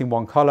only lit in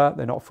one color.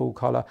 They're not full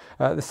color.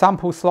 The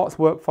sample slots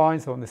work fine.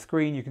 So on the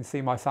screen, you can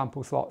see my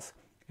sample slots.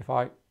 If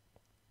I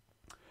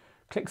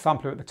click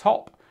sampler at the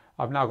top,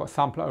 I've now got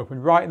sampler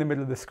open right in the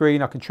middle of the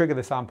screen. I can trigger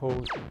the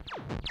samples.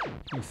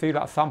 You can see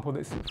that sample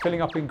that's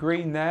filling up in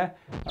green there.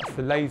 That's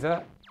the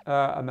laser.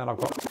 And then I've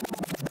got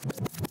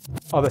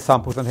other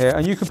samples on here.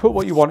 And you can put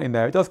what you want in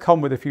there. It does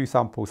come with a few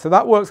samples. So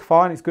that works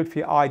fine. It's good for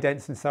your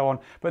idents and so on.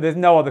 But there's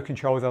no other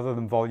controls other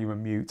than volume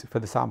and mute for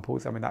the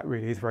samples. I mean, that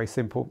really is very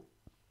simple.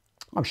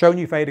 I'm showing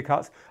you fader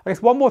cuts. I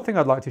guess one more thing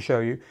I'd like to show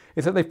you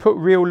is that they've put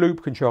real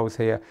loop controls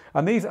here.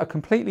 And these are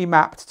completely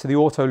mapped to the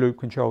auto loop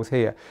controls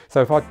here.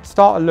 So if I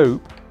start a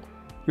loop,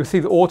 you'll see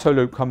the auto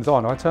loop comes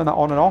on. I turn that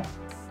on and off,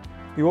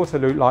 the auto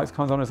loop lights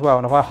comes on as well.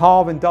 And if I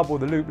halve and double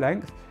the loop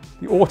length,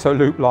 the auto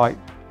loop light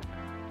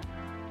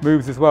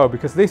moves as well,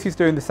 because this is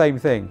doing the same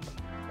thing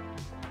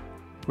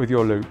with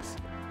your loops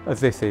as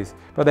this is.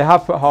 But they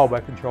have put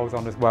hardware controls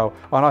on as well.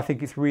 And I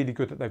think it's really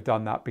good that they've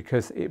done that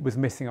because it was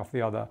missing off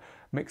the other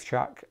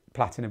Mixtrack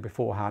Platinum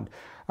beforehand.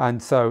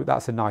 And so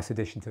that's a nice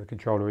addition to the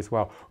controller as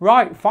well.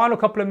 Right, final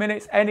couple of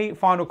minutes. Any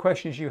final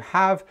questions you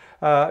have,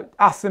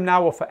 ask them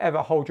now or forever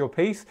hold your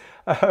peace.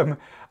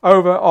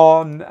 Over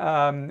on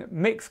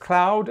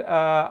Mixcloud,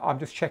 I'm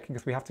just checking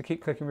because we have to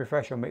keep clicking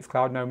refresh on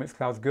Mixcloud. No,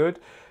 Mixcloud's good.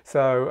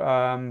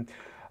 So,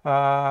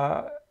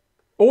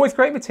 always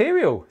great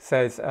material,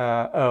 says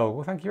Earl.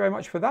 Well, thank you very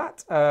much for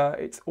that.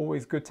 It's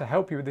always good to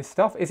help you with this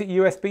stuff. Is it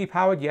USB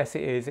powered? Yes,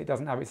 it is. It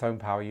doesn't have its own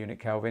power unit,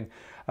 Kelvin.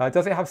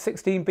 Does it have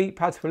 16 beat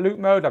pads for loop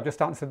mode? I've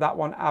just answered that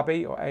one,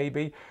 Abby or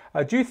AB.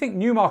 Do you think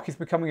Numark is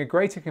becoming a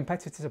greater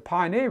competitor to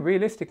Pioneer?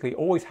 Realistically,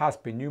 always has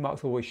been.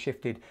 Numark's always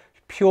shifted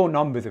pure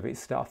numbers of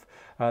its stuff.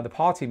 The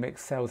Party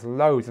Mix sells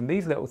loads, and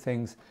these little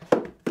things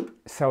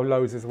sell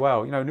loads as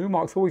well. You know,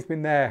 Numark's always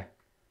been there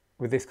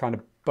with this kind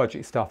of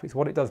budget stuff. It's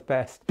what it does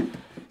best.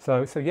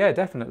 So yeah,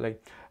 definitely.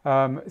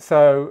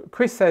 So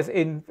Chris says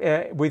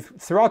with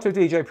Serato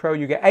DJ Pro,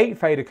 you get 8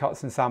 fader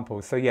cuts and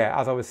samples. So yeah,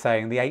 as I was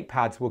saying, the 8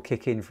 pads will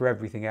kick in for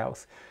everything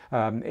else.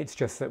 It's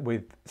just that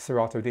with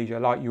Serato DJ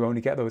Lite, you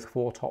only get those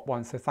 4 top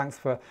ones. So thanks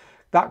for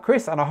that,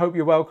 Chris. And I hope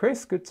you're well,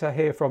 Chris. Good to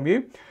hear from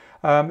you.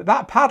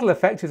 That paddle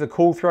effect is a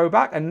cool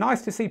throwback and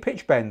nice to see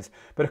pitch bends,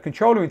 but a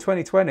controller in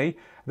 2020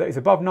 that is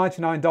above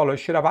 $99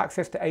 should have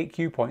access to 8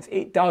 cue points.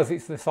 It does.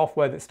 It's the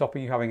software that's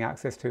stopping you having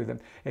access to them.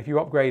 If you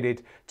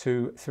upgraded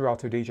to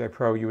Serato DJ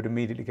Pro, you would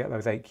immediately get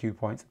those 8 cue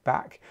points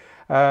back.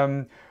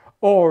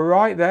 All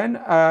right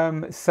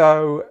then.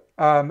 So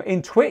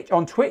on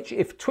Twitch,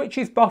 if Twitch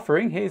is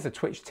buffering, here's a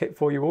Twitch tip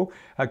for you all.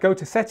 Go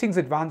to Settings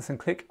Advanced and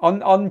click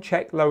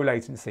Uncheck Low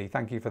Latency.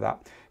 Thank you for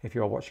that if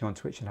you are watching on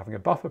Twitch and having a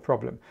buffer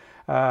problem.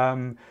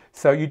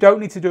 So you don't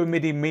need to do a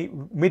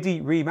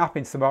MIDI remap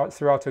in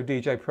Serato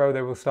DJ Pro.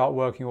 They will start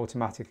working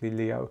automatically,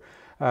 Leo.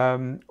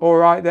 All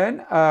right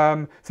then.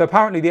 So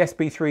apparently the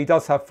SB3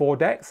 does have 4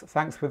 decks.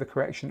 Thanks for the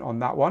correction on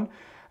that one.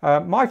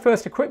 My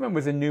first equipment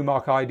was a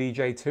Numark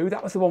iDJ2.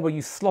 That was the one where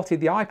you slotted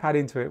the iPad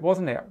into it,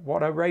 wasn't it?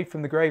 What a rave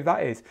from the grave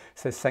that is,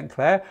 says St.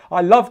 Clair.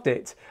 I loved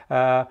it,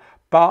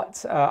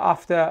 but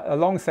after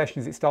long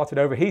sessions, it started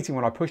overheating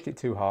when I pushed it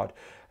too hard.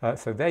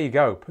 So there you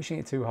go, pushing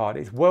it too hard.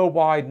 It's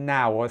worldwide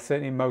now, or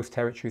certainly in most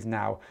territories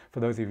now,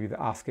 for those of you that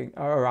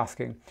are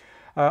asking.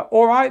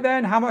 All right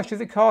then, how much does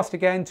it cost?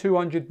 Again,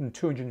 200 and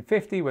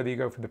 250, whether you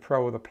go for the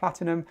Pro or the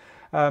Platinum.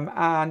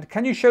 And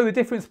can you show the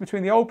difference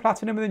between the old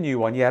Platinum and the new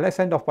one? Yeah, let's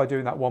end off by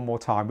doing that one more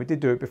time. We did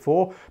do it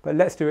before, but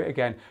let's do it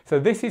again. So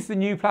this is the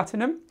new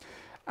Platinum,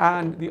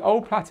 and the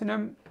old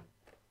Platinum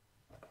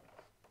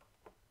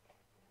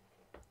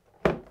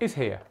is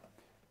here.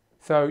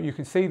 So you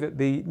can see that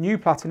the new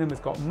Platinum has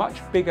got much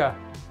bigger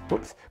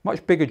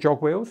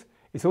jog wheels.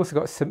 It's also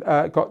got some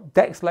got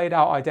decks laid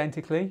out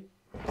identically.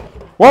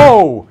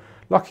 Whoa!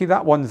 Lucky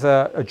that one's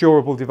a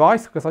durable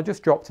device because I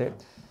just dropped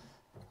it.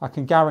 I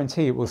can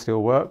guarantee it will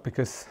still work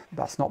because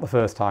that's not the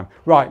first time.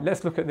 Right,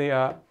 let's look at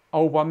the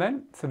old one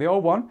then. So the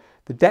old one,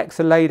 the decks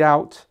are laid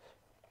out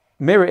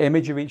mirror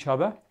image of each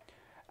other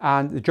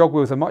and the jog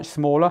wheels are much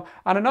smaller.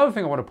 And another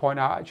thing I want to point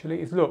out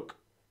actually is, look,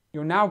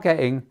 you're now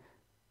getting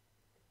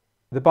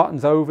the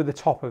buttons over the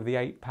top of the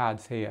 8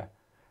 pads here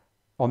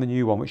on the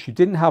new one, which you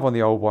didn't have on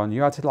the old one.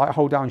 You had to like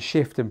hold down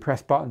shift and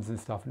press buttons and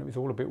stuff, and it was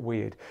all a bit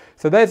weird.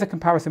 So there's a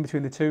comparison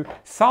between the two.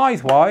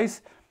 Size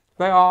wise,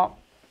 they are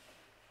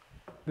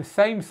the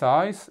same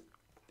size,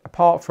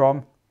 apart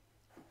from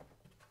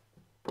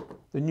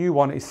the new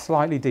one is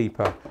slightly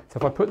deeper. So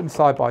if I put them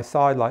side by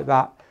side like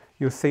that,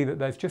 you'll see that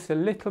there's just a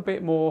little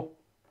bit more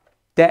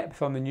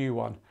depth on the new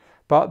one,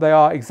 but they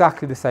are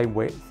exactly the same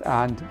width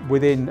and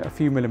within a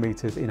few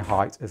millimeters in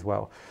height as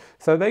well.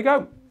 So there you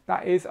go.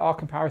 That is our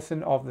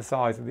comparison of the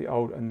size of the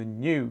old and the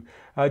new.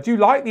 Do you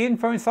like the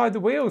info inside the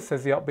wheels,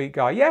 says the upbeat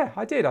guy. Yeah,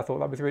 I did. I thought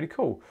that was really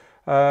cool.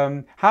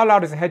 How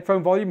loud is the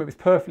headphone volume? It was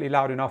perfectly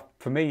loud enough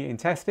for me in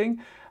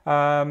testing.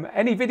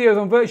 Any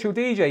videos on virtual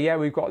DJ? Yeah,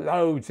 we've got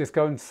loads. Just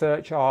go and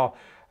search our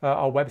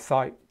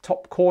website,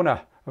 top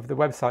corner of the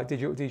website,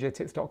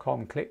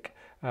 digitaldjtips.com. Click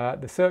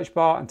the search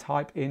bar and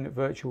type in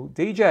virtual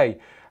DJ.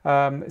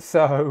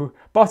 So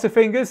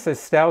Butterfingers says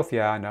stealth.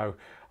 Yeah, I know.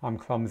 I'm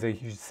clumsy.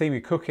 You should see me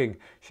cooking.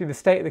 See the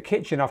state of the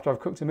kitchen after I've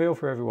cooked a meal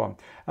for everyone.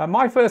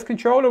 My first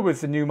controller was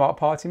the Numark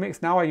Party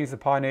Mix. Now I use the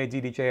Pioneer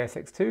DDJ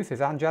SX2,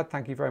 says Anjad.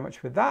 Thank you very much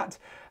for that.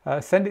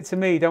 Send it to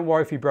me. Don't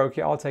worry if you broke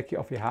it. I'll take it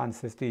off your hands,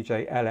 says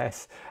DJ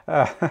LS.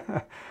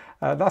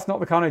 That's not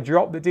the kind of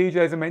drop that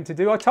DJs are meant to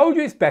do. I told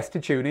you it's best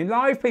to tune in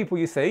live, people,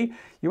 you see.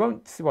 You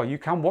won't, well, you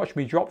can watch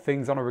me drop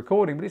things on a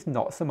recording, but it's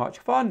not so much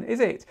fun, is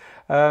it?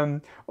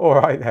 All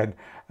right then.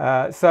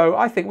 So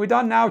I think we're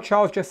done now.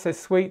 Charles just says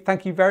sweet.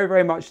 Thank you very,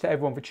 very much to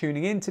everyone for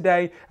tuning in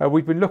today.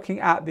 We've been looking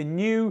at the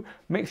new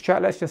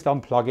Mixtrack. Let's just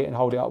unplug it and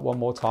hold it up one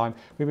more time.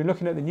 We've been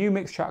looking at the new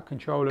Mixtrack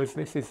controllers.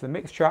 This is the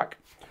Mixtrack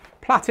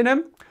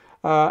Platinum.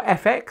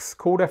 FX,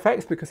 called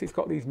FX because it's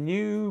got these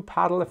new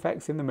paddle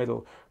effects in the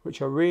middle,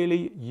 which are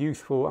really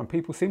useful, and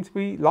people seem to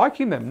be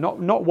liking them,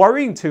 not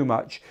worrying too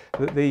much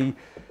that the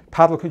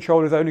paddle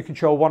controllers only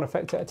control one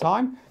effect at a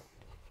time.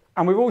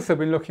 And we've also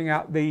been looking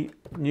at the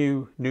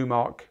new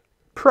Numark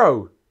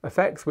Pro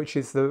effects, which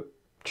is the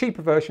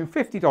cheaper version,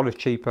 $50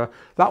 cheaper.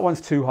 That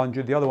one's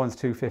 $200, the other one's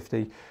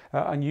 $250,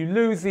 and you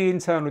lose the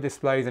internal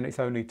displays and it's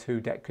only 2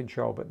 deck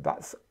control, but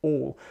that's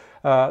all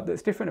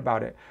that's different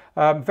about it.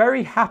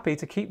 Very happy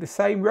to keep the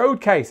same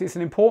road case. It's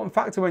an important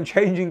factor when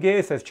changing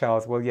gear, says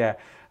Charles. Well, yeah,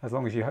 as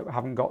long as you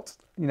haven't got,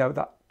 you know,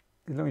 that,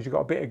 as long as you've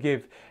got a bit of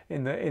give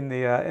in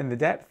the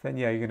depth, then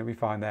yeah, you're going to be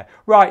fine there.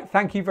 Right,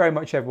 thank you very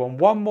much, everyone.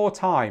 One more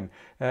time,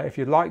 if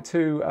you'd like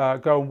to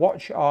go and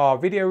watch our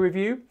video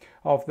review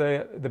of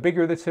the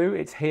bigger of the two,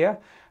 it's here.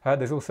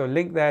 There's also a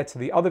link there to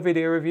the other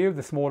video review of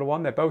the smaller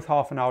one. They're both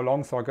half an hour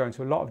long, so I go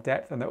into a lot of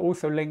depth, and there are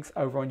also links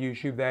over on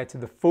YouTube there to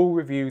the full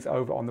reviews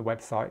over on the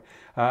website.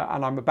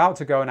 And I'm about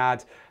to go and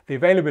add the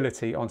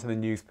availability onto the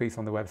news piece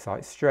on the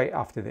website straight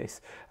after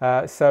this.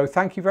 So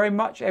thank you very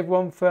much,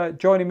 everyone, for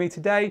joining me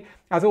today.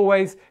 As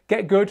always,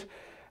 get good.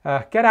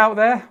 Get out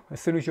there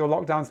as soon as your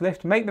lockdowns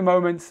lift, make the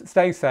moments,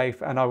 stay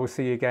safe, and I will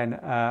see you again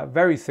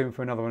very soon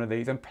for another one of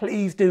these. And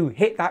please do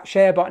hit that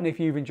share button if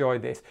you've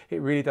enjoyed this.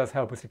 It really does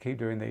help us to keep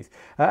doing these.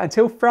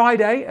 Until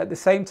Friday at the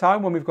same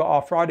time when we've got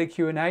our Friday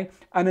Q&A,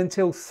 and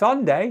until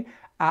Sunday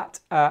at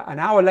an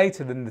hour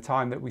later than the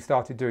time that we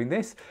started doing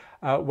this,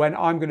 when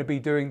I'm going to be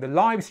doing the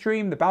live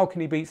stream, the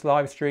Balcony Beats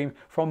live stream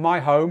from my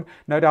home.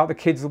 No doubt the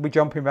kids will be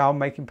jumping around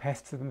making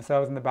pests of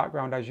themselves in the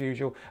background as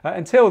usual.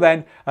 Until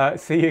then,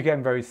 see you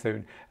again very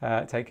soon.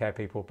 Take care,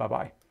 people.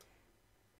 Bye-bye.